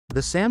The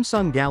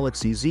Samsung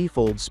Galaxy Z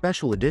Fold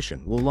Special Edition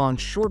will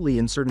launch shortly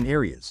in certain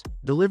areas,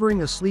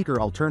 delivering a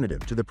sleeker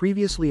alternative to the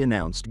previously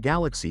announced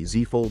Galaxy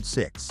Z Fold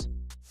 6.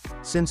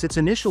 Since its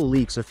initial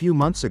leaks a few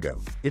months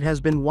ago, it has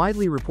been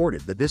widely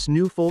reported that this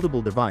new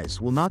foldable device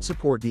will not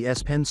support the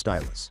S Pen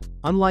stylus,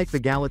 unlike the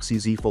Galaxy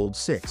Z Fold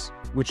 6,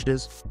 which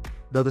does,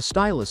 though the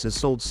stylus is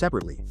sold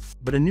separately.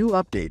 But a new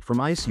update from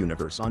Ice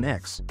Universe on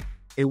X,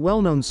 a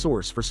well-known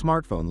source for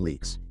smartphone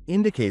leaks,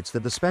 indicates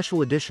that the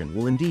special edition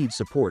will indeed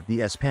support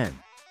the S Pen.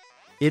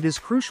 It is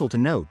crucial to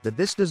note that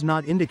this does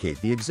not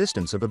indicate the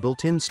existence of a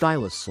built-in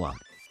stylus slot.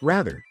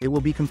 Rather, it will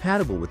be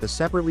compatible with a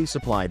separately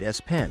supplied S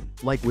Pen,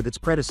 like with its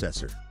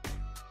predecessor.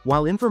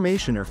 While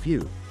information are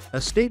few, a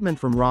statement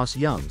from Ross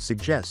Young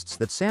suggests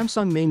that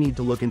Samsung may need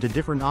to look into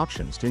different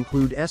options to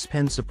include S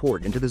Pen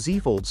support into the Z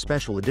Fold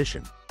Special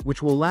Edition,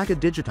 which will lack a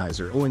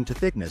digitizer owing to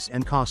thickness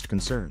and cost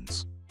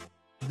concerns.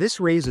 This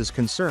raises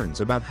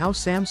concerns about how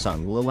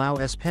Samsung will allow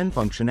S Pen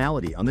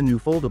functionality on the new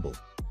foldable.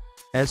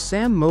 As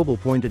Sam Mobile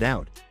pointed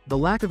out, the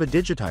lack of a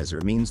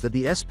digitizer means that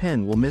the S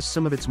Pen will miss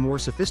some of its more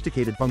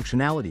sophisticated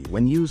functionality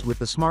when used with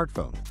the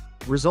smartphone,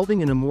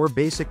 resulting in a more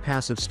basic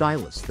passive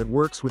stylus that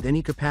works with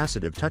any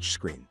capacitive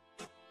touchscreen.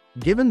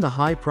 Given the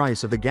high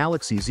price of the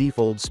Galaxy Z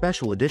Fold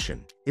Special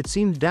Edition, it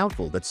seemed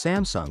doubtful that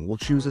Samsung will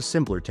choose a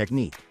simpler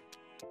technique.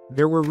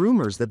 There were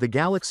rumors that the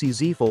Galaxy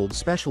Z Fold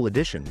Special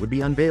Edition would be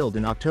unveiled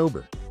in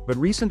October, but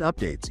recent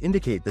updates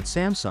indicate that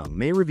Samsung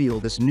may reveal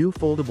this new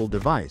foldable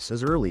device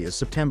as early as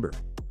September.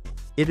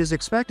 It is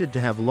expected to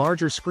have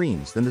larger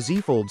screens than the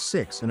Z Fold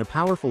 6 and a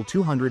powerful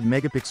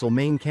 200-megapixel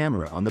main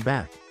camera on the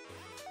back.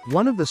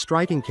 One of the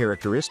striking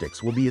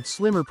characteristics will be its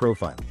slimmer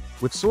profile,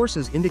 with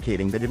sources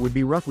indicating that it would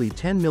be roughly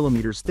 10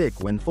 mm thick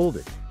when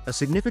folded, a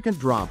significant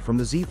drop from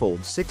the Z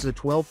Fold 6 at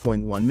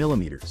 12.1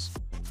 mm.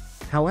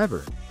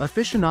 However,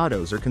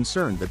 aficionados are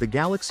concerned that the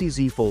Galaxy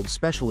Z Fold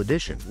Special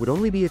Edition would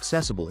only be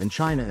accessible in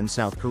China and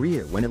South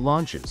Korea when it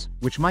launches,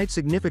 which might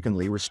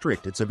significantly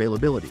restrict its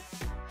availability.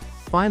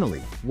 Finally,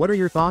 what are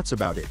your thoughts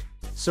about it?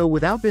 So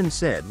without being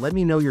said, let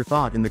me know your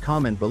thought in the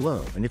comment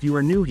below, and if you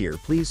are new here,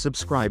 please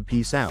subscribe.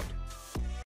 Peace out.